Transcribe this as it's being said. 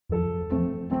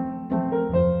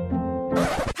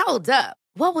Hold up.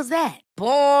 What was that?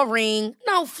 Boring.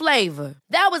 No flavor.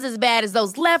 That was as bad as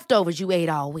those leftovers you ate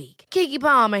all week. Keke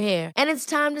Palmer here, and it's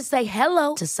time to say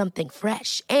hello to something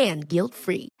fresh and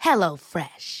guilt-free. Hello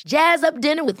Fresh. Jazz up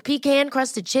dinner with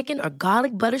pecan-crusted chicken or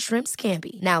garlic butter shrimp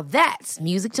scampi. Now that's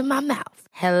music to my mouth.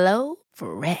 Hello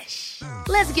Fresh.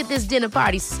 Let's get this dinner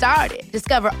party started.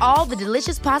 Discover all the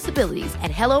delicious possibilities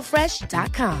at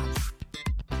hellofresh.com.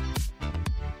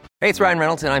 Hey, it's Ryan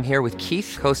Reynolds, and I'm here with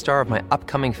Keith, co-star of my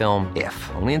upcoming film,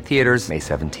 If, only in theaters May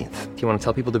 17th. Do you want to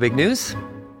tell people the big news?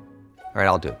 All right,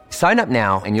 I'll do it. Sign up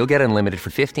now and you'll get unlimited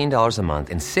for $15 a month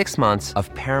and 6 months of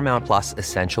Paramount Plus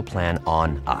Essential Plan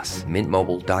on us.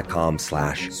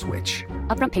 MintMobile.com/switch.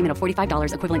 Upfront payment of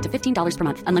 $45 equivalent to $15 per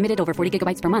month. Unlimited over 40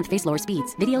 gigabytes per month. Face lower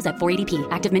speeds. Videos at 480p.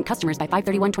 Active Mint customers by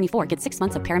 531.24 get 6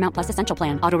 months of Paramount Plus Essential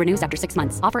Plan. Auto renews after 6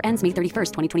 months. Offer ends May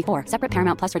 31st, 2024. Separate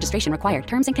Paramount Plus registration required.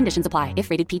 Terms and conditions apply if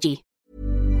rated PG.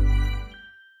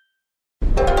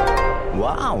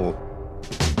 Wow.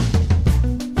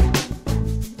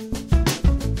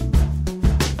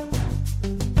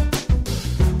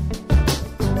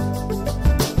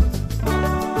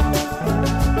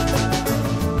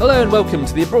 Hello and welcome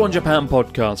to the Abroad in Japan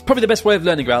podcast, probably the best way of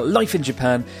learning about life in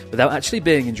Japan without actually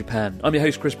being in Japan. I'm your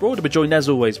host Chris Broad, and we're joined as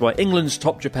always by England's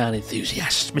top Japan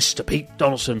enthusiast, Mr. Pete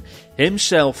Donaldson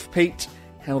himself. Pete,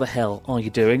 how the hell are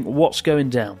you doing? What's going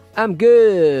down? I'm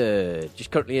good. Just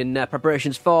currently in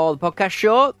preparations for the podcast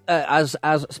show, as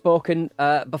spoken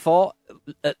before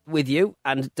with you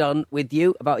and done with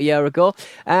you about a year ago.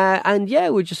 And yeah,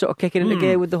 we're just sort of kicking into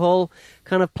gear with the whole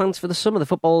kind of plans for the summer. The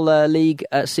Football League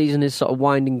season is sort of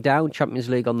winding down. Champions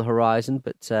League on the horizon,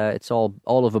 but it's all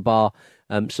of a bar.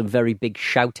 Some very big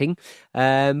shouting.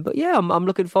 But yeah, I'm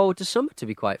looking forward to summer, to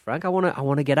be quite frank. I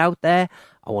want to get out there.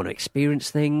 I want to experience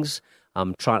things.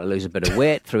 I'm trying to lose a bit of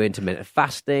weight through intermittent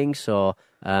fasting, so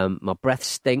my breath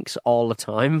stinks all the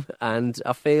time, and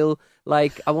I feel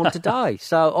like I want to die.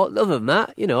 So other than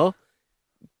that, you know,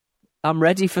 I'm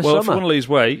ready for summer. Well, if you want to lose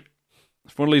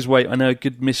weight, I know a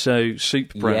good miso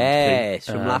soup brand. Yes,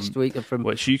 from last week, from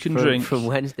which you can drink from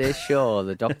Wednesday's show,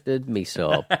 the doctored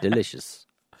miso, delicious.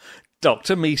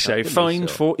 Dr. Miso fined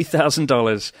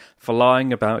 $40,000 for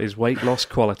lying about his weight loss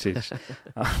qualities.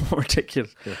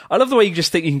 Ridiculous. I love the way you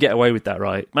just think you can get away with that,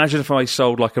 right? Imagine if I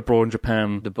sold like Abroad in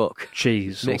Japan the book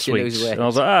cheese makes or you lose sweets. weight. And I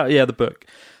was like, yeah, the book.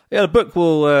 Yeah, the book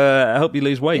will help you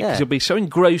lose weight because you'll be so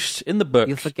engrossed in the book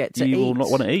you'll forget to you eat. will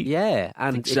not want to eat. Yeah,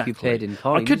 and exactly. If you paid in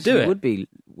coins, I could do you it. would be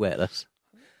weightless.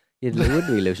 You would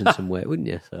be losing some weight, wouldn't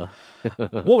you? So,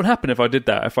 what would happen if I did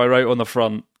that? If I wrote on the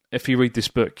front, if you read this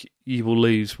book, you will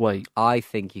lose weight. I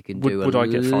think you can do a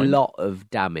lot of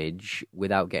damage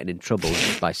without getting in trouble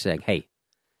just by saying, hey,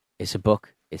 it's a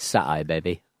book, it's satire,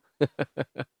 baby.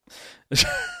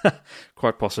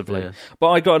 Quite possibly. Yeah. But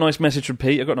I got a nice message from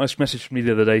Pete. I got a nice message from you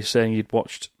the other day saying you'd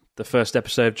watched the first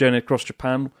episode of Journey Across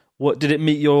Japan. What did it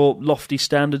meet your lofty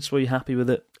standards? Were you happy with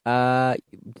it? Come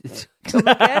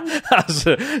again?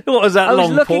 What was that long pause? I was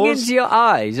looking into your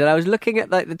eyes and I was looking at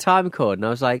like the time code and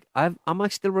I was like, am I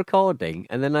still recording?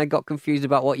 And then I got confused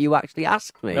about what you actually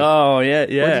asked me. Oh, yeah. What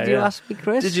did you ask me,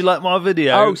 Chris? Did you like my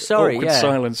video? Oh, sorry, Awkward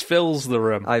silence fills the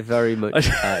room. I very much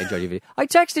enjoyed your video. I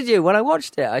texted you when I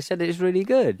watched it. I said it was really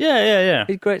good. Yeah.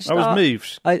 It's great stuff. I was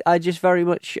moved. I just very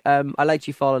much, I liked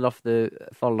you falling off the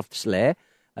sleigh.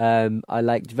 I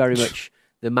liked very much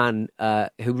the man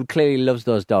who clearly loves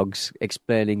those dogs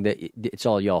explaining that it's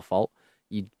all your fault.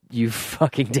 You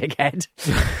fucking dickhead.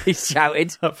 He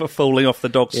shouted. For falling off the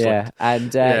dog sled. Yeah,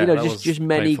 and just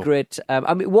many painful. great...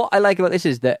 I mean, what I like about this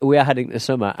is that we are heading to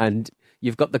summer and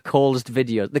you've got the coldest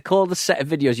set of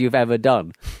videos you've ever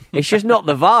done. It's just not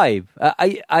the vibe.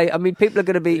 I mean, people are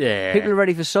going to be... Yeah. People are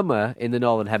ready for summer in the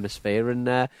Northern Hemisphere and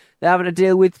they're having to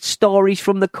deal with stories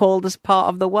from the coldest part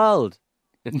of the world.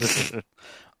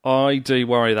 I do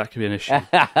worry that could be an issue.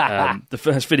 The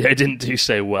first video didn't do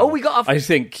so well. Oh, we got I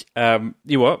think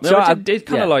you what? No, So it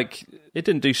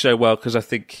didn't do so well because I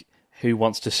think who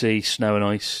wants to see snow and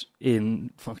ice in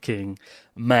fucking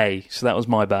May? So that was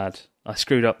my bad. I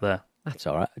screwed up there. That's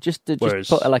all right. Just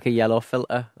put like a yellow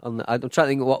filter on the... I'm trying to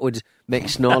think of what would make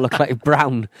snow look like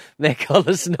brown. Make all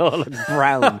the snow look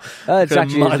brown. It's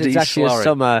actually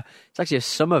a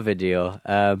summer video.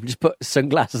 Just put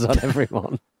sunglasses on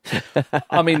everyone.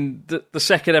 I mean, the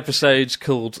second episode's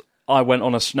called I Went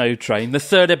on a Snow Train. The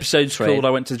third episode's called I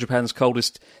Went to Japan's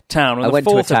Coldest Town. And the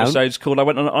fourth episode's called I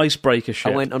Went on an Icebreaker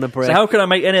Ship. I went on a break. So how can I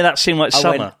make any of that seem like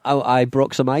summer? I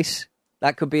broke some ice.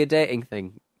 That could be a dating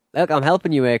thing. Look, I'm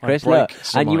helping you here, Chris. Look,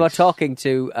 and you are talking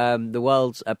to the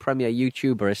world's premier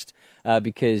YouTuberist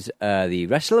because the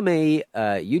WrestleMe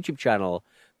YouTube channel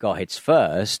got hits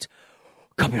first.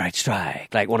 copyright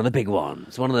strike, like one of the big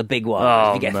ones. One of the big ones. Oh,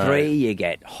 if you get 3, you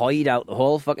get hoid out the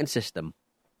whole fucking system.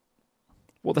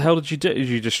 What the hell did you do? Did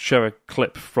you just show a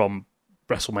clip from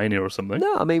WrestleMania or something?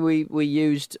 No, I mean, we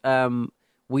used...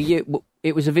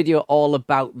 it was a video all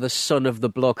about the son of the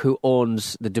bloke who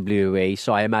owns the WWE,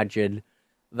 so I imagine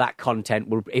that content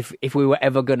will... If we were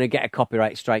ever going to get a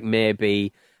copyright strike,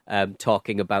 maybe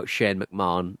talking about Shane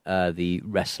McMahon, the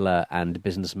wrestler and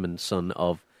businessman son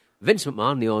of Vince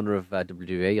McMahon, the owner of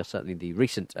WWE, or certainly the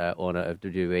recent owner of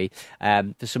WWE.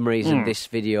 For some reason, this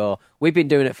video... We've been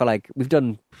doing it for we've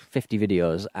done 50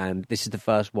 videos, and this is the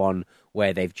first one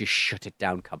where they've just shut it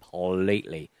down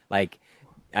completely.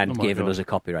 And given us a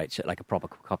copyright, a proper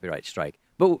copyright strike.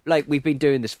 But, we've been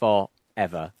doing this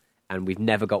forever, and we've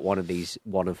never got one of these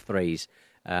 1 of 3s.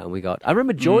 And we got... I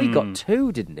remember Joey got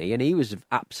 2, didn't he? And he was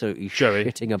absolutely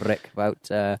shitting a brick about...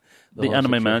 the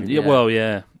Anime Man. Yeah. Well,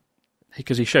 yeah.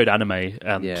 Because he showed anime,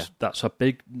 and that's a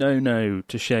big no-no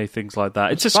to show things like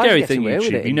that. It's a scary thing,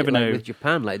 YouTube. You never know. With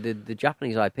Japan, the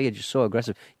Japanese IP are just so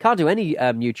aggressive. Can't do any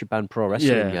New Japan Pro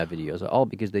Wrestling videos at all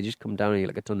because they just come down here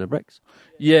like a ton of bricks.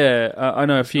 Yeah, I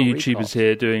know a few YouTubers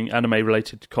here doing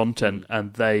anime-related content,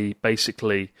 and they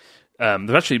basically...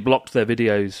 they've actually blocked their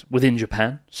videos within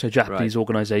Japan, so Japanese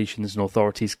organisations and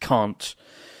authorities can't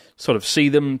sort of see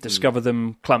them, discover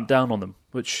them, clamp down on them,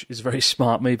 which is a very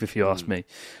smart move if you ask me.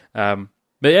 But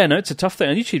yeah, no, it's a tough thing.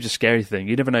 And YouTube's a scary thing.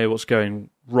 You never know what's going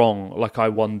wrong. I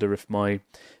wonder if my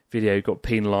video got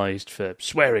penalised for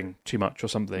swearing too much or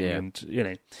something. Yeah.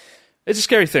 And, it's a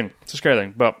scary thing. It's a scary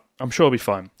thing, but I'm sure it'll be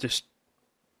fine. Just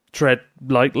tread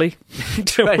lightly.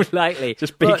 Tread lightly.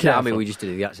 Just be careful. I mean, we just did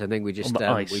the exact same thing. We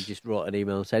just wrote an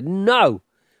email and said, no,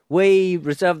 we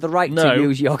reserve the right to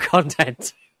use your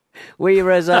content. We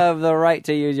reserve the right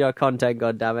to use your content,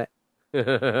 goddammit.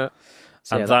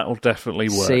 And that will definitely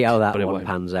work. See how that one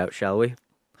pans out, shall we?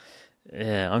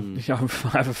 Yeah, I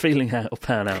have a feeling how it'll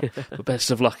pan out. But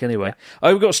best of luck anyway.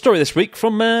 Oh, we've got a story this week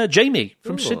from Jamie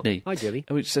from Sydney. Hi, Jamie.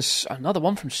 Oh, it's another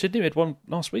one from Sydney. We had one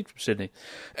last week from Sydney.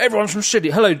 Everyone's from Sydney.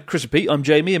 Hello, Chris and Pete. I'm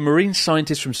Jamie, a marine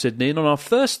scientist from Sydney. And on our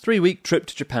first 3-week trip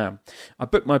to Japan, I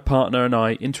booked my partner and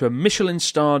I into a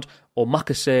Michelin-starred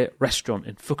omakase restaurant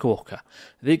in Fukuoka.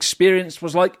 The experience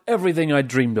was like everything I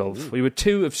dreamed of. We were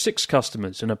 2 of 6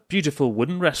 customers in a beautiful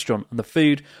wooden restaurant, and the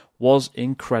food was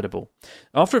incredible.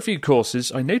 After a few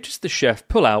courses, I noticed the chef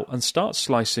pull out and start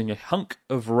slicing a hunk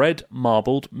of red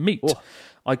marbled meat. Oh.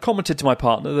 I commented to my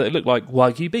partner that it looked like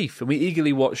Wagyu beef, and we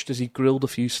eagerly watched as he grilled a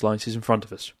few slices in front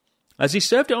of us. As he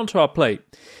served it onto our plate,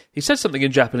 he said something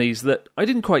in Japanese that I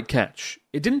didn't quite catch.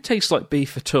 It didn't taste like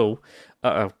beef at all.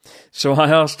 So I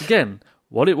asked again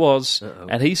what it was,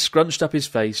 and he scrunched up his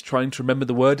face, trying to remember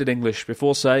the word in English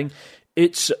before saying,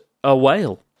 "It's a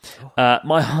whale."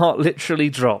 My heart literally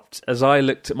dropped as I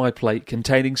looked at my plate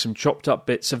containing some chopped up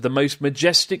bits of the most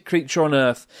majestic creature on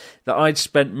earth that I'd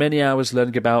spent many hours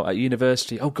learning about at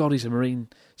university. Oh God, he's a marine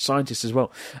scientist as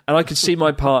well. And I could see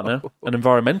my partner, an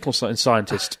environmental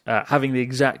scientist, having the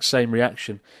exact same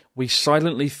reaction. We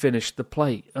silently finished the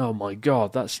plate. Oh my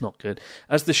God, that's not good.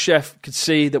 As the chef could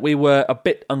see that we were a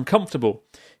bit uncomfortable,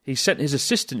 he sent his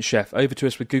assistant chef over to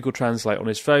us with Google Translate on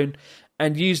his phone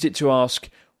and used it to ask,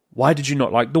 "Why did you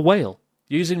not like the whale?"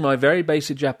 Using my very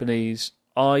basic Japanese,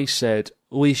 I said,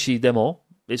 "Oishi demo,"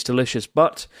 it's delicious,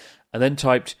 but, and then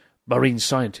typed marine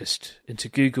scientist into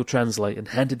Google Translate and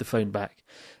handed the phone back.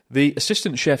 The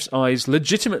assistant chef's eyes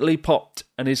legitimately popped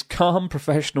and his calm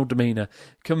professional demeanour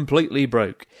completely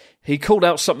broke. He called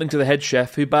out something to the head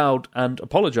chef, who bowed and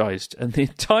apologised, and the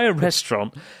entire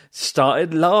restaurant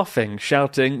started laughing,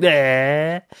 shouting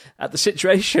 "there" at the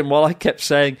situation while I kept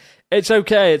saying, it's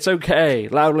okay,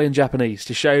 loudly in Japanese,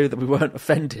 to show that we weren't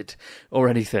offended or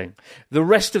anything. The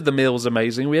rest of the meal was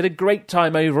amazing. We had a great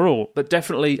time overall, but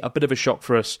definitely a bit of a shock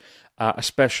for us,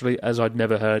 especially as I'd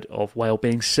never heard of whale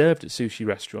being served at sushi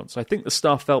restaurants. I think the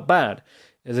staff felt bad,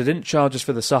 as they didn't charge us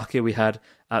for the sake we had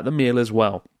at the meal as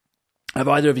well. Have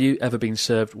either of you ever been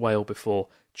served whale before?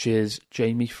 Cheers,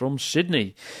 Jamie from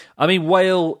Sydney. I mean,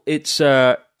 whale, it's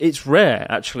rare,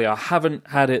 actually. I haven't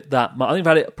had it that much. I think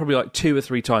I've had it probably like 2 or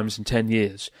 3 times in 10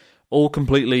 years, all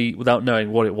completely without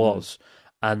knowing what it was,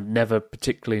 and never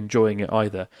particularly enjoying it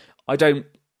either. I don't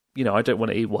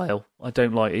want to eat whale. I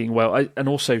don't like eating whale. And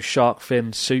also shark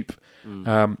fin soup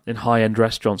in high-end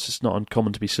restaurants. It's not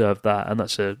uncommon to be served that, and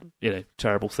that's a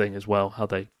terrible thing as well, how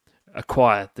they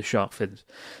acquire the shark fins.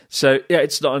 So, yeah,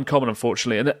 it's not uncommon,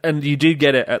 unfortunately. And you do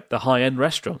get it at the high-end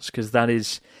restaurants, because that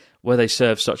is where they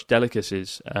serve such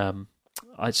delicacies.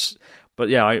 But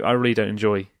yeah, I really don't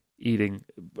enjoy eating,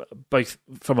 both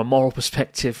from a moral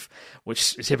perspective,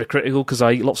 which is hypocritical because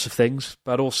I eat lots of things,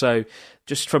 but also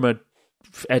just from a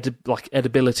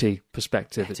edibility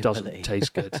perspective, it doesn't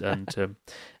taste good. And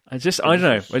I don't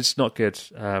know, it's not good.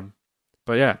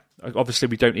 But yeah, obviously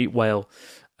we don't eat whale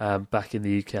back in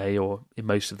the UK or in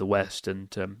most of the West, and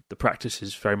the practice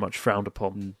is very much frowned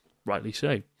upon, rightly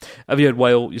so. Have you had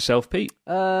whale yourself, Pete?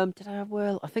 Did I have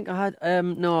whale? I think I had.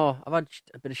 No, I've had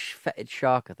a bit of fetid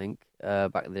shark, I think,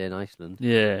 back in the day in Iceland.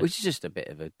 Yeah. Which is just a bit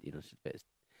of a, just a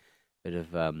bit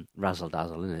of razzle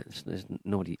dazzle, isn't it?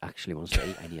 Nobody actually wants to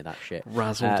eat any of that shit.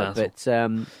 Razzle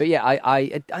dazzle. But yeah,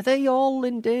 I are they all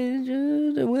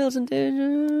endangered? Are whales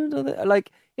endangered? Are they,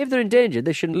 like, if they're endangered,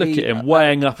 they shouldn't Look be... at him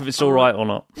weighing up if it's all right or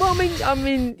not. Well, I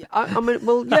mean,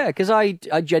 well, yeah, because I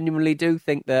genuinely do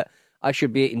think that I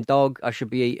should be eating dog. I should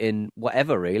be eating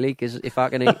whatever, really. Because if I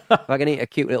can eat a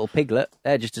cute little piglet,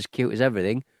 they're just as cute as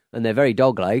everything, and they're very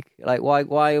dog-like. Like,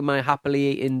 why am I happily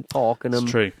eating pork and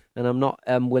I'm not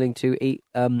willing to eat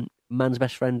man's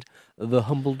best friend, the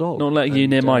humble dog? Not letting you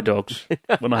near my dogs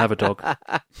when I have a dog,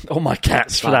 or my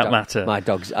cats for that matter. My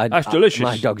dogs, that's delicious.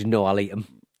 My dogs know I'll eat them.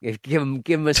 Give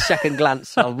them a second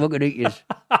glance. I'll fucking eat yours.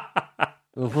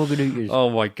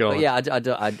 Oh my god! But yeah,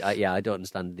 I don't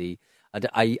understand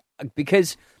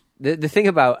because the thing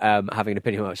about having an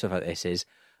opinion about stuff like this is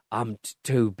I'm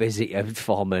too busy to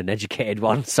form an educated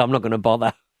one, so I'm not going to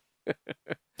bother.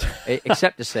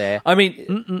 Except to say, I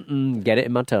mean, get it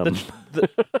in my tongue.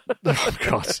 Oh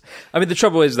God! I mean, the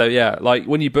trouble is though, yeah, like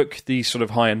when you book these sort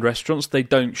of high-end restaurants, they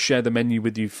don't share the menu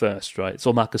with you first, right? It's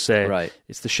omakase. Right.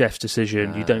 It's the chef's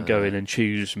decision. You don't go in and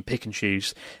choose and pick and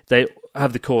choose. They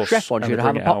have the course. Chef wants you to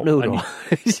have a pot noodle.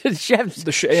 Chef's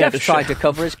trying to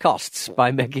cover his costs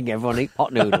by making everyone eat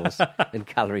pot noodles and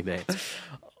calorie mates.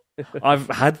 I've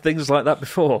had things like that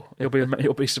before.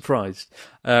 You'll be surprised.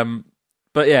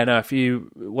 But yeah, no, if you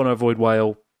want to avoid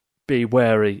whale, be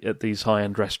wary at these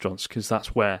high-end restaurants because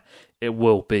that's where it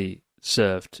will be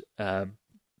served. But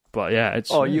yeah,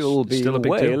 you'll be still a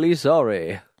big whaley deal.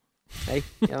 sorry. Hey,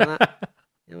 you know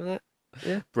that?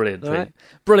 Yeah. Brilliant. Right.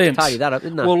 Brilliant. Tidy that up,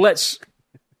 didn't I? Well, let's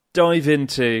dive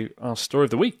into our story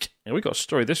of the week. And we got a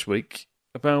story this week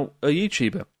about a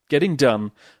YouTuber getting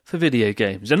done for video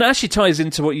games. And it actually ties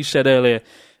into what you said earlier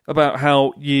about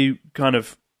how you kind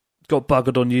of got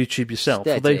buggered on YouTube yourself.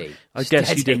 Although I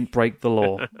guess you didn't break the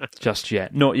law just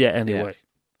yet. Not yet, anyway. Yeah.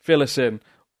 Fill us in.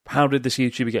 How did this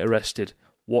YouTuber get arrested?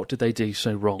 What did they do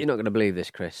so wrong? You're not going to believe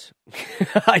this, Chris.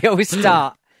 I always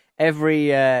start every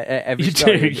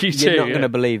story. You're not going to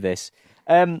believe this.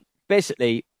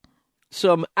 Basically,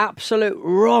 some absolute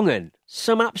wrong'un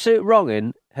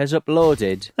has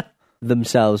uploaded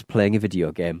themselves playing a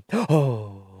video game.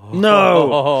 No!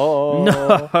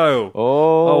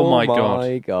 Oh my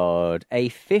God. God. A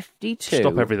 52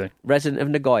 Stop everything. resident of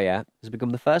Nagoya has become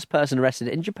the first person arrested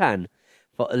in Japan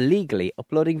for illegally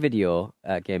uploading video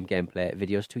game gameplay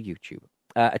videos to YouTube.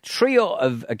 A trio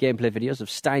of gameplay videos of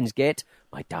Steins Gate,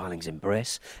 My Darling's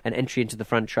Embrace, an entry into the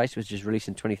franchise which was released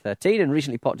in 2013 and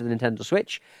recently ported to the Nintendo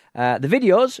Switch. The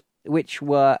videos, which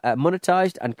were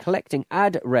monetized and collecting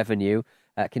ad revenue,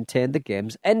 contained the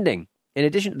game's ending. In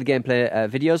addition to the gameplay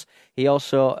videos,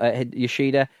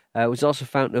 Yoshida was also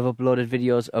found to have uploaded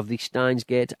videos of the Steins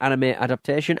Gate anime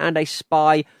adaptation and a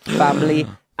Spy Family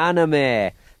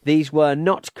anime. These were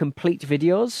not complete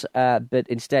videos, but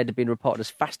instead have been reported as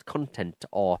fast content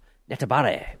or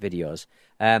netabare videos.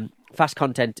 Fast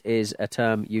content is a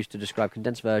term used to describe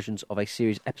condensed versions of a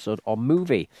series, episode, or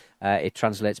movie. It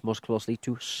translates most closely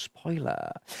to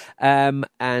spoiler. And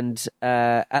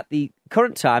at the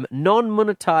current time,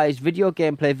 non-monetized video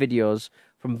gameplay videos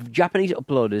from Japanese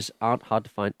uploaders aren't hard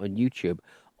to find on YouTube.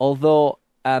 Although,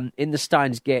 in the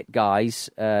Steins Gate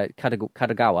guys,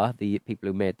 Kadokawa, the people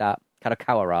who made that,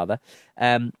 Kadokawa rather,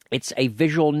 it's a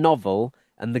visual novel,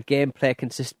 and the gameplay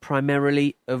consists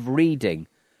primarily of reading,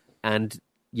 and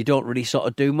you don't really sort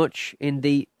of do much in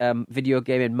the video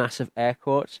game in massive air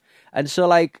quotes. And so,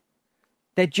 like,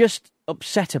 they're just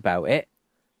upset about it.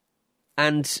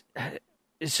 And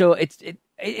so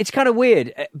it's kind of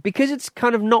weird. Because it's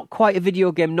kind of not quite a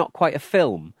video game, not quite a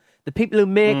film, the people who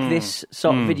make this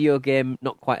sort of video game,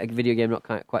 not quite a video game, not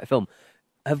quite a film,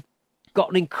 have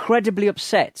gotten incredibly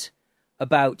upset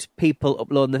about people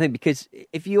uploading the thing, because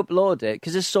if you upload it,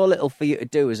 because there's so little for you to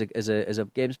do as a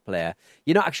games player,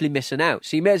 you're not actually missing out.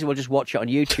 So you may as well just watch it on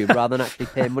YouTube rather than actually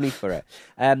pay money for it.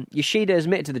 Yoshida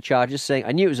admitted to the charges, saying,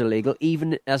 "I knew it was illegal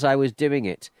even as I was doing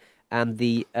it." And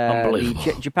the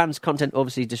Japan's Content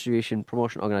Overseas Distribution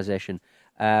Promotion Organization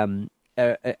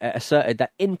asserted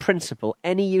that in principle,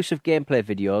 any use of gameplay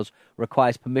videos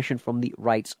requires permission from the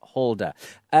rights holder,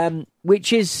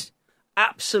 which is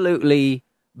absolutely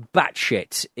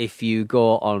batshit. If you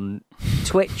go on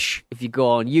Twitch, if you go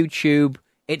on YouTube,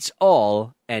 It's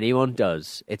all anyone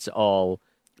does. It's all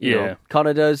you know,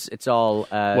 Connor does. It's all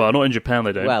well, not in Japan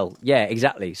they don't. Well, yeah,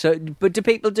 exactly. So, but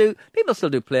people still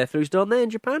do playthroughs, don't they, in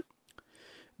Japan?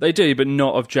 They do, but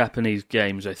not of Japanese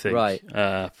games, I think. Right.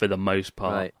 For the most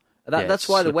part. Right. That's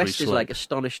why the West is like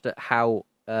astonished at how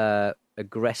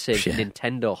aggressive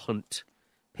Nintendo hunt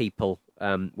people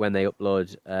when they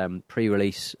upload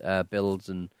pre-release builds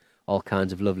and all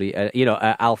kinds of lovely,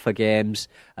 alpha games,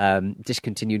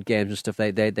 discontinued games and stuff.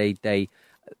 They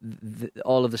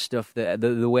all of the stuff,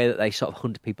 the way that they sort of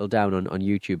hunt people down on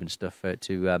YouTube and stuff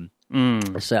to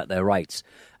assert their rights.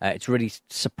 It's really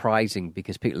surprising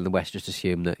because people in the West just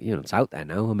assume that it's out there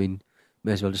now. I mean,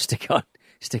 may as well just stick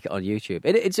it on YouTube.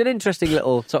 It's an interesting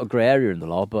little sort of grey area in the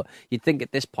law, but you'd think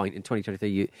at this point in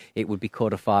 2023 it would be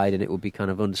codified and it would be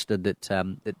kind of understood that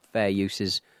that fair use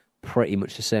is pretty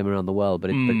much the same around the world,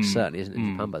 but it certainly isn't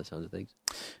in Japan by the sounds of things.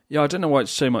 Yeah, I don't know why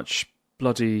it's so much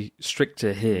bloody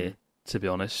stricter here, to be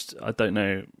honest. I don't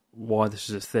know why this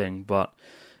is a thing, but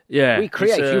yeah. We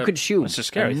create, you consume, it's a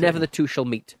scary and never thing. the two shall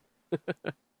meet.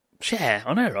 Yeah,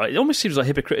 I know, right? It almost seems like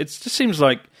hypocrite. It just seems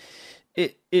like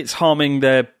it's harming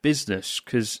their business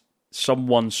because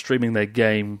someone streaming their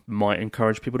game might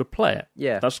encourage people to play it.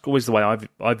 Yeah. That's always the way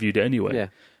I viewed it anyway. Yeah.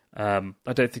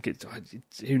 I don't think it's...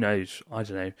 Who knows? I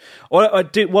don't know.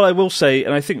 What I will say,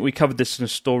 and I think we covered this in a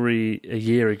story a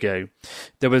year ago,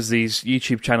 there was these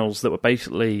YouTube channels that would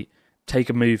basically take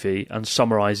a movie and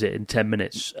summarise it in 10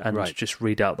 minutes and just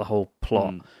read out the whole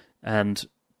plot. And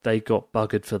they got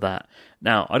buggered for that.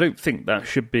 Now, I don't think that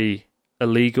should be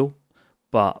illegal,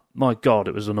 but my God,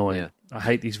 it was annoying. Yeah. I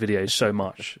hate these videos so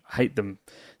much. I hate them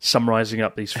summarising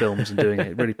up these films and doing it.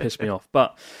 It really pissed me off.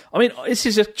 But, I mean, this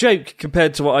is a joke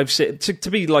compared to what I've seen. To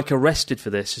be, like, arrested for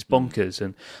this is bonkers.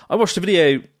 And I watched a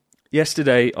video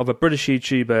yesterday of a British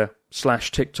YouTuber /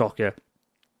 TikToker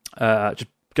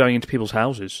just going into people's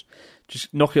houses,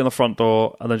 just knocking on the front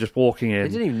door and then just walking in. They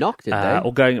didn't even knock, did they?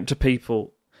 Or going up to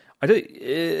people.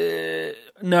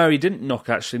 No, he didn't knock,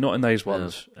 actually, not in those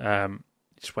ones.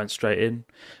 He just went straight in.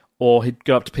 Or he'd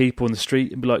go up to people in the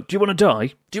street and be like, do you want to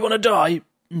die? Do you want to die?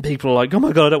 And people are like, oh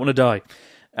my God, I don't want to die.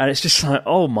 And it's just like,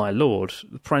 oh my Lord,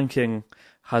 the pranking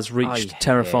has reached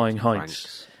terrifying heights.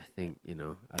 Pranks. I think,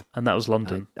 and that was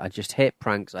London. I just hate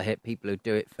pranks. I hate people who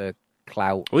do it for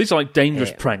clout. Well, these are like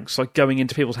dangerous pranks, like going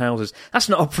into people's houses. That's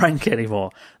not a prank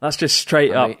anymore. That's just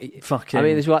straight up fucking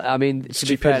to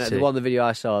be fair, the one of the video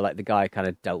I saw, like the guy kind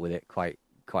of dealt with it quite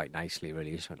nicely, really.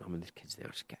 He just went, this kid's there,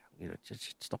 just get out,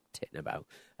 just stop titting about.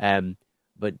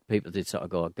 But people did sort of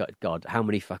go, God, how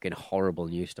many fucking horrible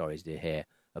news stories do you hear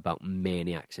about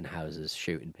maniacs in houses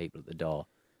shooting people at the door?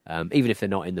 Even if they're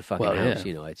not in the fucking house,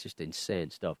 it's just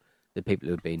insane stuff. The people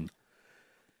who have been,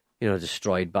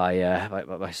 destroyed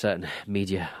by certain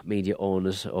media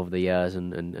owners over the years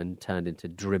and turned into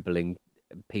dribbling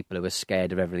people who are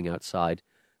scared of everything outside.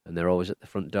 And they're always at the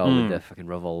front door with their fucking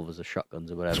revolvers or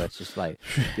shotguns or whatever. It's just like,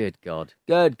 good God.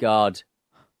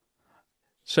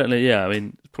 Certainly, yeah. I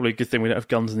mean, it's probably a good thing we don't have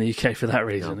guns in the UK for that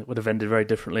reason. No. It would have ended very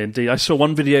differently indeed. I saw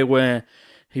one video where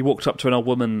he walked up to an old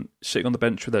woman sitting on the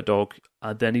bench with her dog,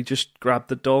 and then he just grabbed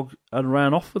the dog and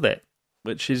ran off with it,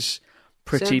 which is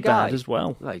pretty bad as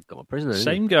well. Well, he got a prisoner.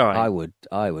 Same guy. I would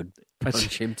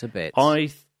punch him to bits.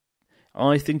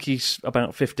 I think he's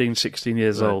about 15, 16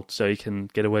 years old, so he can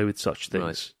get away with such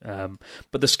things. Right.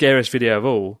 But the scariest video of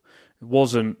all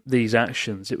wasn't these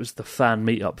actions. It was the fan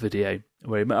meet-up video,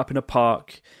 where he met up in a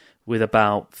park with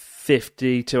about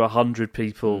 50 to 100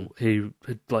 people who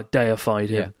had deified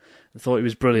him and thought he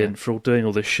was brilliant for doing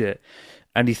all this shit.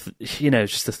 And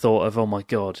just the thought of, oh my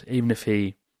God, even if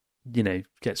he,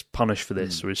 gets punished for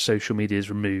this or his social media is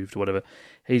removed or whatever,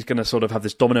 he's going to sort of have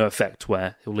this domino effect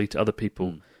where he'll lead to other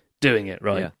people doing it,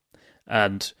 right? Yeah.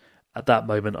 And at that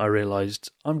moment, I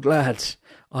realised I'm glad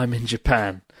I'm in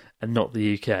Japan and not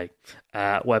the UK,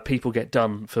 where people get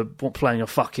done for playing a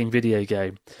fucking video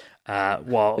game,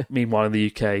 while meanwhile in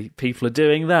the UK, people are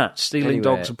doing that, stealing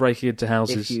dogs and breaking into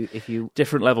houses. If you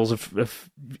different levels of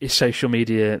social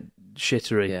media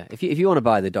shittery. Yeah, if you want to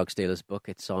buy the Dog Stealers book,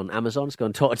 it's on Amazon. It's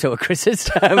going toe to toe with Chris's.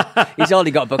 He's already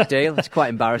got a book deal. It's quite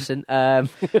embarrassing.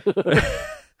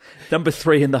 Number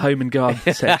 3 in the home and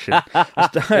garden section.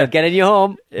 Get in your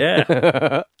home.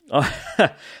 Yeah.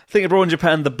 I think abroad in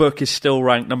Japan, the book is still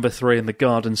ranked number 3 in the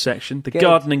garden section, the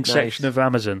gardening section of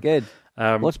Amazon. Good.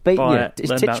 What's beating you?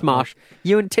 Is Titchmarsh?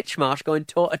 You and Titchmarsh going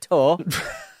toe to toe?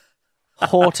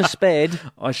 Hoe to spade?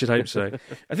 I should hope so.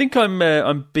 I think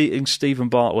I'm beating Stephen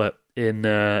Bartlett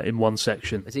in one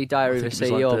section. Is he Diary of a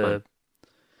CEO, man?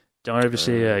 Diary of a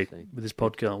CEO with his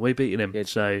podcast. We're beating him,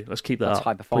 so let's keep that up.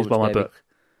 High performance, please buy my book.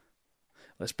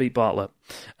 Let's beat Bartlett.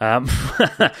 Going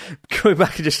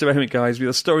back in just a moment, guys, with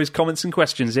your stories, comments and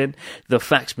questions in the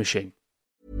fax machine.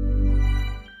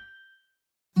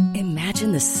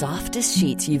 Imagine the softest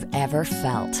sheets you've ever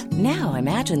felt. Now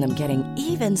imagine them getting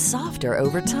even softer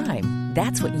over time.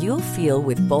 That's what you'll feel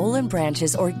with Boll and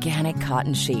Branch's organic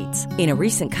cotton sheets. In a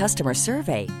recent customer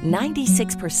survey,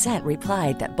 96%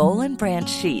 replied that Boll and Branch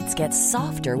sheets get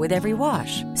softer with every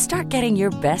wash. Start getting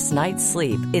your best night's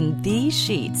sleep in these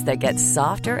sheets that get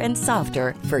softer and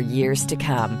softer for years to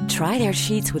come. Try their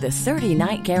sheets with a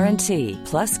 30-night guarantee.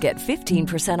 Plus, get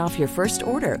 15% off your first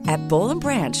order at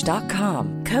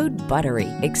bollandbranch.com. Code BUTTERY.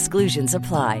 Exclusions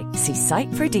apply. See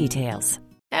site for details.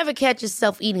 Ever catch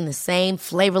yourself eating the same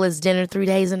flavorless dinner 3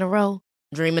 days in a row?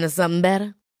 Dreaming of something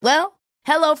better? Well,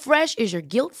 HelloFresh is your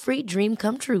guilt-free dream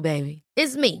come true, baby.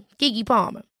 It's me, Keke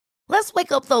Palmer. Let's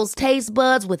wake up those taste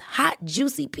buds with hot,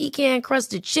 juicy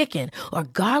pecan-crusted chicken or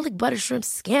garlic butter shrimp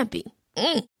scampi.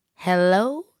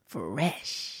 Hello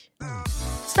Fresh.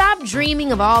 Stop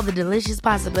dreaming of all the delicious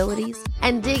possibilities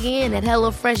and dig in at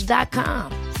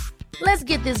HelloFresh.com. Let's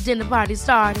get this dinner party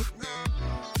started.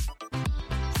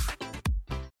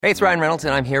 Hey, it's Ryan Reynolds,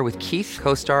 and I'm here with Keith,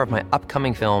 co-star of my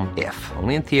upcoming film, If,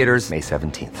 only in theaters May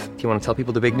 17th. Do you want to tell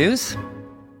people the big news?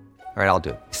 All right, I'll do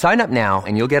it. Sign up now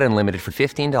and you'll get unlimited for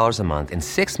 $15 a month and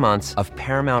 6 months of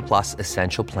Paramount Plus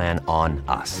Essential Plan on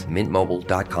us.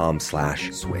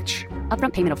 mintmobile.com/switch.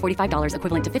 Upfront payment of $45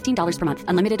 equivalent to $15 per month.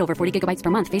 Unlimited over 40 gigabytes per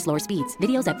month. Face lower speeds.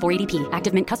 Videos at 480p.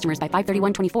 Active Mint customers by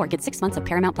 531.24 get 6 months of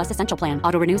Paramount Plus Essential Plan.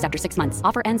 Auto renews after 6 months.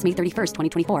 Offer ends May 31st,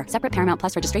 2024. Separate Paramount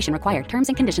Plus registration required. Terms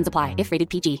and conditions apply if rated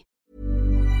PG.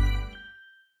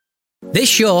 This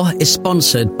show is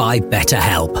sponsored by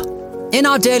BetterHelp. In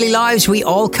our daily lives, we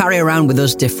all carry around with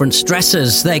us different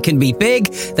stressors. They can be big,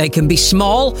 they can be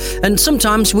small, and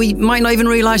sometimes we might not even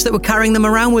realise that we're carrying them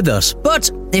around with us.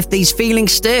 But if these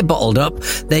feelings stay bottled up,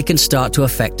 they can start to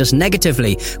affect us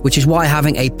negatively, which is why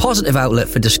having a positive outlet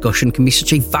for discussion can be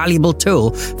such a valuable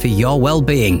tool for your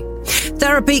well-being.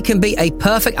 Therapy can be a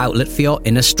perfect outlet for your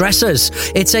inner stressors.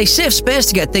 It's a safe space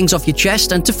to get things off your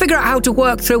chest and to figure out how to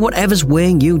work through whatever's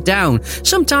weighing you down.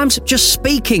 Sometimes just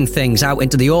speaking things out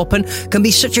into the open can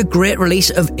be such a great release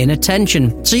of inner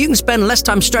tension, so you can spend less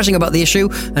time stressing about the issue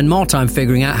and more time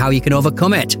figuring out how you can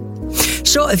overcome it.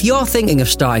 So if you're thinking of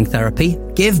starting therapy,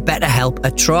 give BetterHelp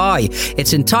a try.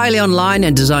 It's entirely online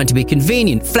and designed to be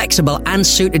convenient, flexible and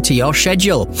suited to your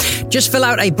schedule. Just fill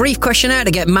out a brief questionnaire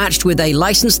to get matched with a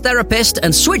licensed therapist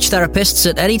and switch therapists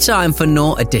at any time for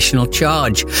no additional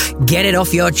charge. Get it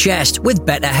off your chest with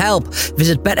BetterHelp.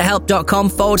 Visit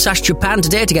betterhelp.com/Japan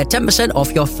today to get 10%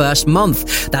 off your first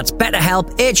month. That's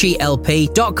BetterHelp,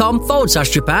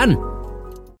 HELP.com/Japan.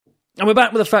 And we're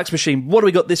back with the fax machine. What do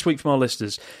we got this week from our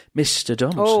listeners? Mr.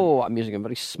 Donaldson. Oh, I'm using a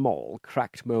very small,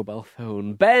 cracked mobile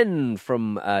phone. Ben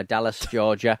from Dallas,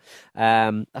 Georgia.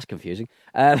 That's confusing.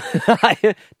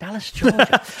 Dallas,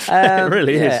 Georgia. It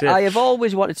really is. Yeah. I have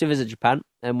always wanted to visit Japan,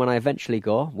 and when I eventually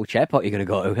go, which airport are you going to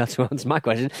go to? That's my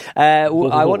question. I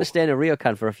want to stay in a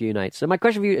ryokan for a few nights. So my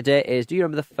question for you today is, do you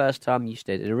remember the first time you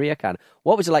stayed in a ryokan?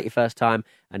 What was it like your first time,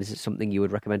 and is it something you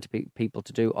would recommend to people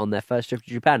to do on their first trip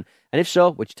to Japan? And if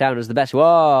so, which town is the best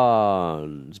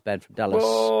one? Ben from Dallas.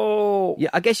 Whoa. Yeah,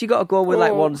 I guess you got to go with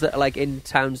like ones that are like in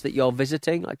towns that you're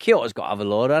visiting. Like Kyoto's got to have a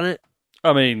load on it.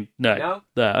 I mean, no.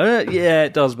 Yeah,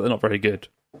 it does, but they're not very good.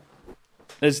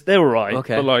 They're all right,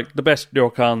 but like the best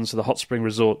ryokans are the hot spring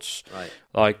resorts. Right.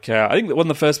 Like I think that one of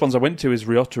the first ones I went to is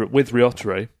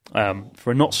Ryotaro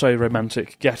for a not so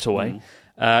romantic getaway.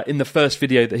 In the first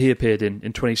video that he appeared in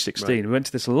 2016, we went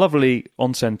to this lovely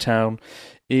onsen town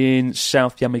in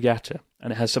South Yamagata,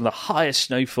 and it has some of the highest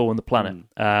snowfall on the planet.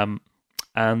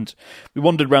 And we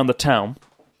wandered around the town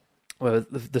where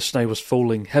the snow was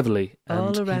falling heavily,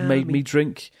 and he made me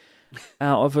drink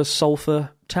out of a sulphur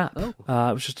tap. It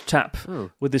was just a tap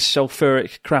with this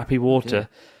sulphuric, crappy water.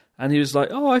 And he was like,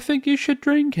 "Oh, I think you should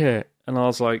drink it." And I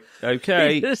was like,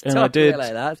 "Okay." And I did.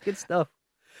 Like that. It's good stuff.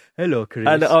 Hello, Chris.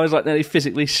 And I was like nearly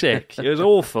physically sick. It was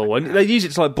awful. And they use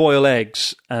it to like boil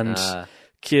eggs and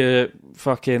cure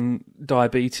fucking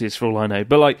diabetes for all I know.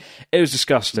 But like, it was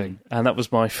disgusting. And that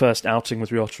was my first outing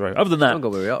with Ryotaro. Other than that, Don't go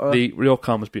with Ryotaro. the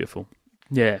ryokan was beautiful.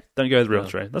 Yeah, don't go with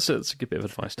Ryotaro. That's a good bit of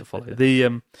advice to follow.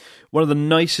 The one of the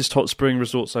nicest hot spring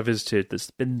resorts I visited that's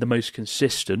been the most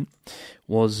consistent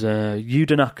was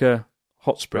Yudanaka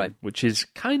Hot Spring, which is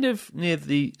kind of near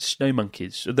the snow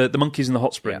monkeys, the monkeys in the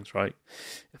hot springs, right?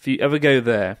 If you ever go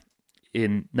there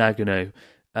in Nagano,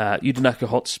 Yudanaka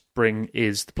Hot Spring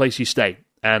is the place you stay,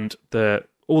 and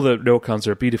all the ryokans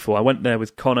are beautiful. I went there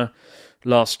with Connor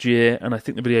last year, and I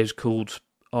think the video is called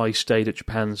 "I Stayed at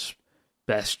Japan's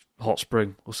best hot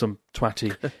spring or some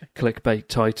twatty clickbait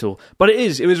title. But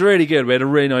it was really good. We had a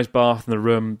really nice bath in the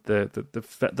room.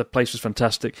 The place was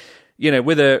fantastic.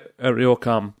 With a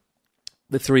ryokan,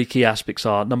 the three key aspects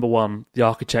are, number one, the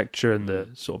architecture and the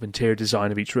sort of interior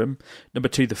design of each room. Number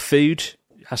two, the food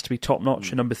has to be top-notch.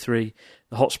 And number three,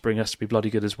 the hot spring has to be bloody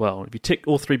good as well. If you tick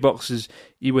all three boxes,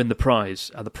 you win the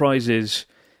prize. And the prize is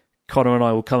Connor and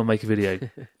I will come and make a video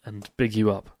and big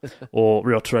you up. Or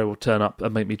Ryotaro will turn up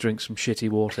and make me drink some shitty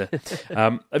water.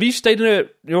 Have you stayed in a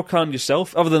ryokan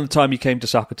yourself, other than the time you came to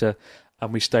Sakata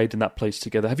and we stayed in that place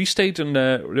together? Have you stayed in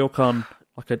a ryokan,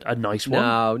 like a nice one?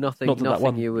 No, nothing. Not that nothing.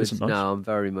 One You was isn't nice. No. I'm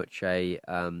very much a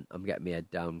I'm getting my head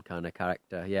down kind of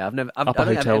character. Yeah, I've never. I Upper don't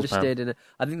think I've ever hotels, man. stayed in a.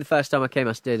 I think the first time I came,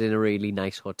 I stayed in a really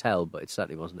nice hotel, but it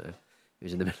certainly wasn't a. It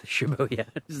was in the middle of Shibuya.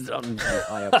 It was on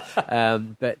high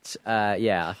up. But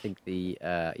yeah, I think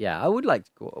I would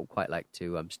quite like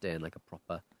to stay in like a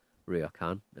proper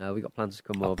ryokan. We got plans to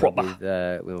come over with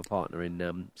my partner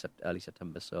in early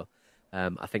September, so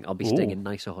I think I'll be staying in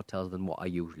nicer hotels than what I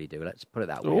usually do. Let's put it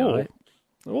that way. All right?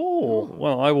 Oh,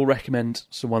 well, I will recommend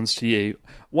some ones to you.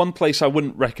 One place I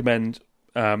wouldn't recommend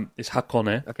is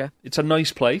Hakone. Okay. It's a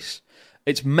nice place.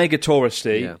 It's mega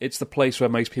touristy. Yeah. It's the place where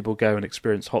most people go and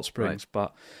experience hot springs. Right.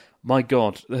 But, my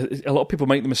God, a lot of people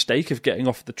make the mistake of getting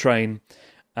off the train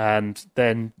and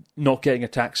then not getting a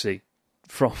taxi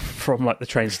from like the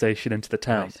train station into the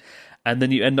town. Right. And then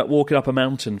you end up walking up a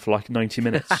mountain for like 90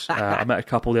 minutes. I met a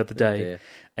couple the other day,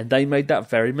 and they made that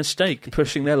very mistake,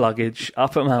 pushing their luggage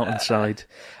up a mountainside.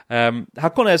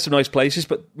 Hakone has some nice places,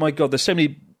 but my God, there's so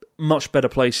many much better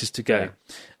places to go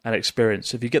and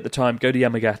experience. If you get the time, go to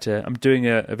Yamagata. I'm doing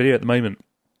a video at the moment,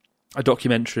 a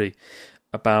documentary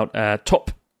about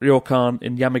top ryokan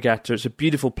in Yamagata. It's a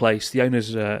beautiful place. The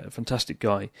owner's a fantastic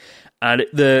guy. And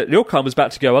the ryokan was about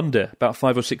to go under about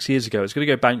 5 or 6 years ago. It's going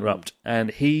to go bankrupt.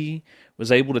 And he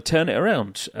was able to turn it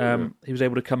around. He was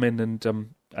able to come in and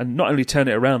not only turn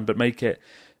it around, but make it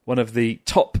one of the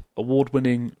top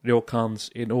award-winning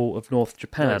ryokans in all of North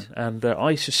Japan. Right. And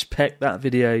I suspect that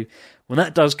video, when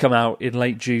that does come out in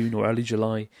late June or early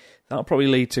July, that'll probably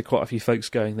lead to quite a few folks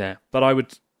going there. But I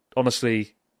would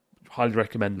honestly highly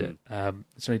recommend it.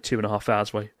 It's only 2.5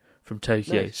 hours away from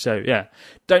Tokyo. Nice. So, yeah,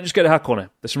 don't just go to Hakone.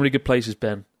 There's some really good places,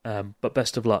 Ben. But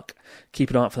best of luck. Keep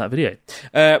an eye out for that video.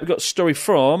 We've got a story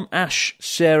from Ash,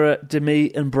 Sarah,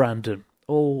 Demi and Brandon.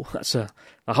 Oh, that's a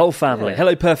whole family. Yeah.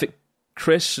 Hello, perfect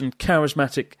Chris and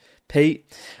charismatic Pete.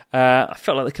 I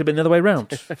felt like they could have been the other way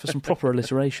around for some proper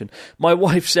alliteration. My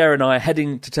wife Sarah and I are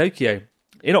heading to Tokyo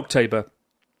in October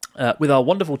with our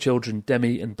wonderful children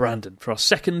Demi and Brandon for our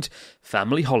second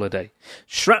family holiday.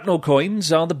 Shrapnel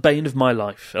coins are the bane of my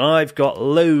life, and I've got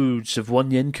loads of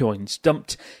 1 yen coins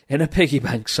dumped in a piggy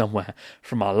bank somewhere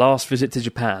from our last visit to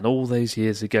Japan all those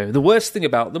years ago. The worst thing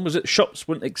about them was that shops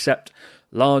wouldn't accept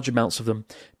large amounts of them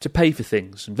to pay for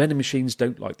things, and vending machines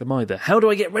don't like them either. How do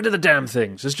I get rid of the damn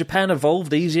things? Has Japan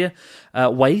evolved easier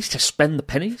ways to spend the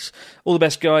pennies? All the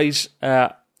best, guys.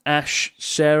 Ash,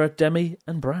 Sarah, Demi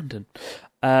and Brandon.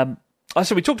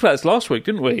 So we talked about this last week,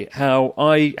 didn't we? How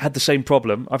I had the same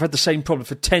problem. I've had the same problem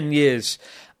for 10 years,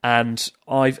 and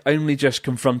I've only just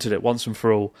confronted it once and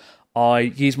for all. I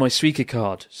use my Suica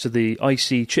card, so the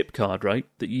IC chip card, right,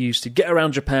 that you use to get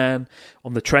around Japan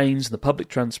on the trains and the public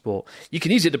transport. You can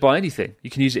use it to buy anything. You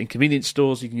can use it in convenience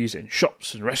stores, you can use it in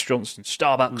shops and restaurants and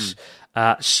Starbucks.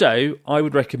 So I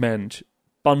would recommend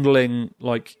bundling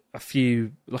like a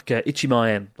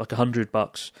ichimaen, like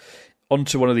 $100,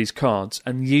 onto one of these cards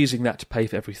and using that to pay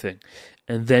for everything.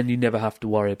 And then you never have to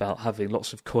worry about having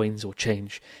lots of coins or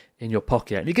change in your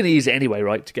pocket. And you're going to use it anyway,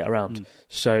 right, to get around.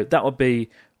 So that would be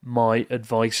my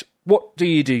advice. What do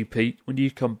you do, Pete, when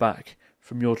you come back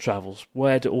from your travels?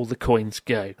 Where do all the coins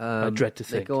go? I dread to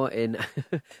think.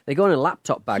 They go in a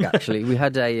laptop bag. Actually, we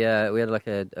had a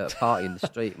party in the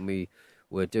street, and we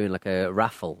were doing like a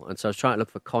raffle, and so I was trying to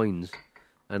look for coins,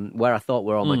 and where I thought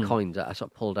were all my coins, I sort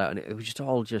of pulled out, and it was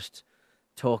just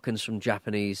tokens from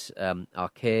Japanese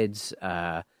arcades,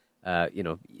 50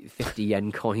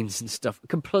 yen coins and stuff.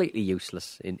 Completely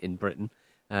useless in Britain.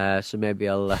 So maybe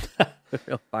I'll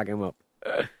bag them up.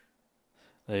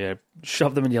 Yeah,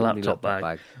 shove them in your laptop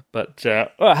bag. But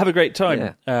have a great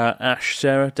time. Yeah. Ash,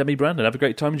 Sarah, Demi, Brandon, have a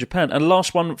great time in Japan. And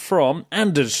last one from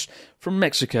Anders from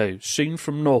Mexico, soon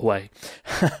from Norway.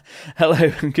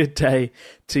 Hello and good day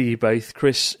to you both,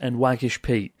 Chris and Waggish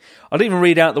Pete. I didn't even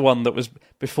read out the one that was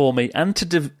before me.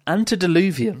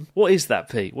 Antediluvian. What is that,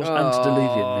 Pete? What's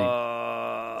antediluvian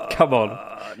mean? Come on.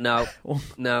 No,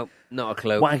 not a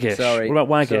clue. Waggish. Sorry. What about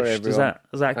Waggish? Sorry, Does that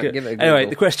I'll good? give it a Google. Anyway,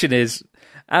 the question is,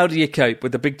 how do you cope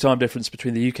with the big time difference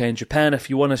between the UK and Japan? If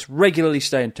you want to regularly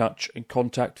stay in touch and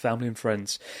contact family and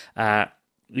friends,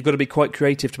 you've got to be quite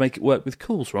creative to make it work with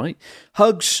calls, right?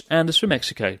 Hugs, and as for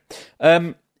Mexico,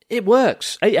 it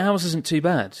works. 8 hours isn't too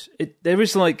bad. There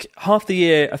is like half the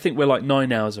year, I think we're like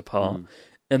 9 hours apart,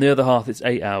 and the other half it's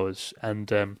 8 hours,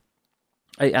 and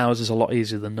 8 hours is a lot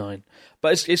easier than 9.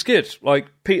 But it's good. Like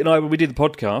Pete and I, when we did the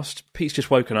podcast, Pete's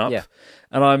just woken up,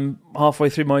 and I'm halfway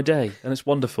through my day, and it's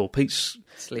wonderful. Pete's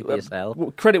sleepy as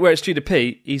hell. Credit where it's due to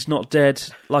Pete, he's not dead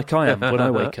like I am when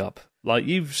I wake up. Like,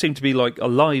 you seem to be like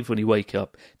alive when you wake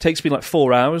up. It takes me like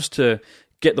 4 hours to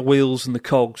get the wheels and the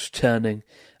cogs turning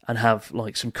and have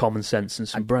like some common sense and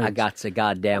some brains. I got a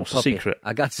goddamn What's puppy. the secret?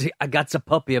 I got a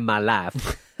puppy in my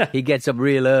life. He gets up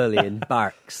real early and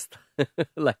barks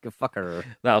like a fucker.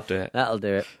 That'll do it. That'll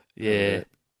do it. Yeah,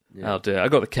 that'll do it. I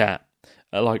got the cat.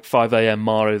 At like 5 a.m,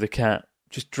 Mario the cat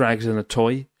just drags in a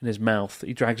toy in his mouth.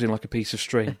 He drags in like a piece of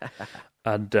string.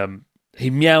 And he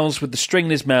meows with the string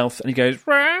in his mouth, and he goes,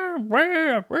 rah,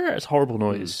 rah, rah. It's a horrible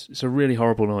noise. It's a really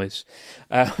horrible noise.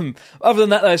 Other than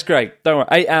that, though, it's great. Don't worry,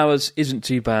 8 hours isn't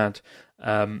too bad.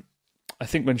 I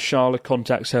think when Charlotte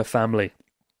contacts her family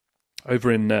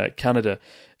over in Canada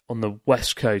on the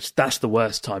West Coast, that's the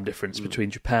worst time difference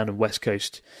between Japan and West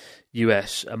Coast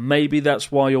US. And maybe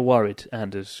that's why you're worried,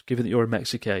 Anders, given that you're in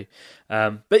Mexico.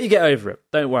 But you get over it.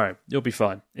 Don't worry. You'll be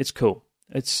fine. It's cool.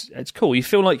 It's cool. You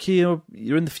feel like you're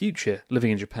in the future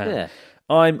living in Japan. Yeah.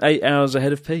 I'm 8 hours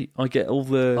ahead of Pete. I get all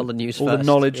the news, all first. the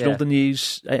knowledge, Yeah. and all the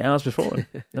news 8 hours before him.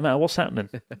 No matter what's happening,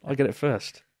 I get it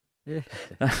first. Yeah.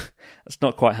 That's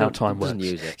not quite how time works.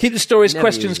 Use it. Keep the stories, Never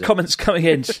questions, use it. comments coming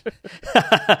in to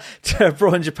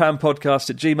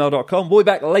broadjapanpodcast@gmail.com. We'll be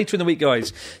back later in the week,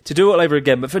 guys, to do it all over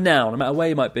again. But for now, no matter where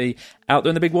you might be out there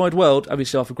in the big wide world, have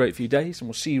yourself a great few days, and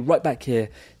we'll see you right back here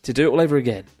to do it all over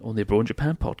again on the Abroad in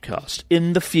Japan podcast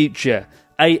in the future.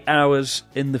 8 hours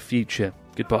in the future.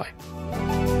 Goodbye.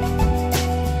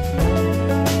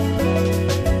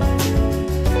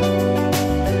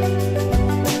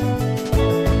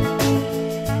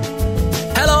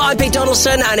 I'm Pete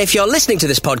Donaldson, and if you're listening to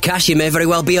this podcast, you may very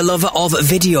well be a lover of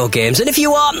video games. And if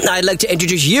you are, I'd like to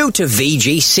introduce you to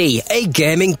VGC, a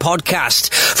gaming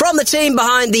podcast. From the team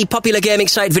behind the popular gaming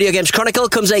site Video Games Chronicle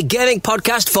comes a gaming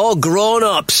podcast for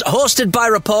grown-ups. Hosted by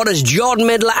reporters Jordan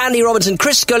Midler, Andy Robinson,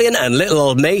 Chris Scullion, and little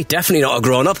old me, definitely not a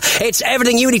grown-up. It's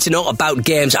everything you need to know about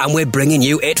games, and we're bringing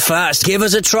you it first. Give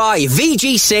us a try.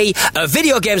 VGC, a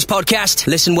video games podcast.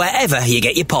 Listen wherever you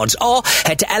get your pods, or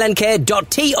head to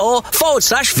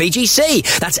lnk.to/VGC.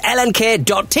 That's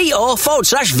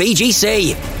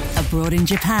lnk.to/VGC. Abroad in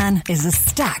Japan is a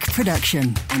Stack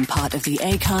production and part of the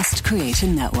Acast Creator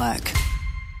Network.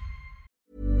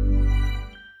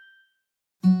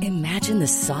 Imagine the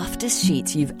softest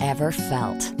sheets you've ever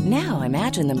felt. Now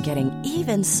imagine them getting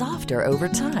even softer over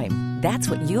time. That's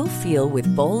what you'll feel with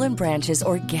Boll & Branch's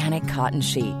organic cotton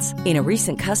sheets. In a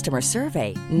recent customer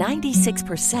survey,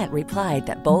 96% replied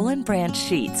that Boll & Branch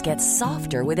sheets get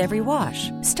softer with every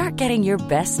wash. Start getting your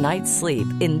best night's sleep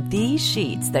in these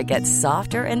sheets that get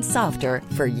softer and softer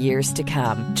for years to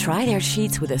come. Try their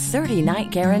sheets with a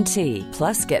 30-night guarantee.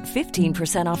 Plus, get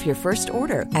 15% off your first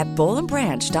order at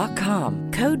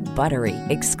bollandbranch.com. Code BUTTERY.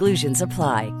 Exclusions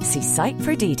apply. See site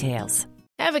for details.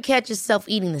 Ever catch yourself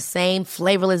eating the same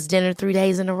flavorless dinner 3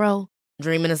 days in a row?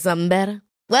 Dreaming of something better?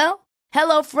 Well,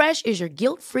 HelloFresh is your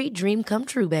guilt-free dream come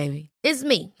true, baby. It's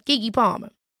me, Keke Palmer.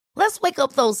 Let's wake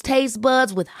up those taste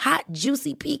buds with hot,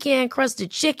 juicy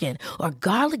pecan-crusted chicken or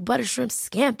garlic butter shrimp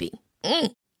scampi.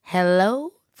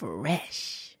 Hello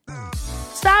Fresh.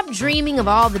 Stop dreaming of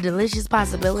all the delicious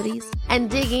possibilities and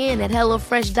dig in at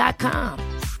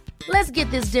HelloFresh.com. Let's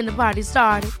get this dinner party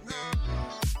started.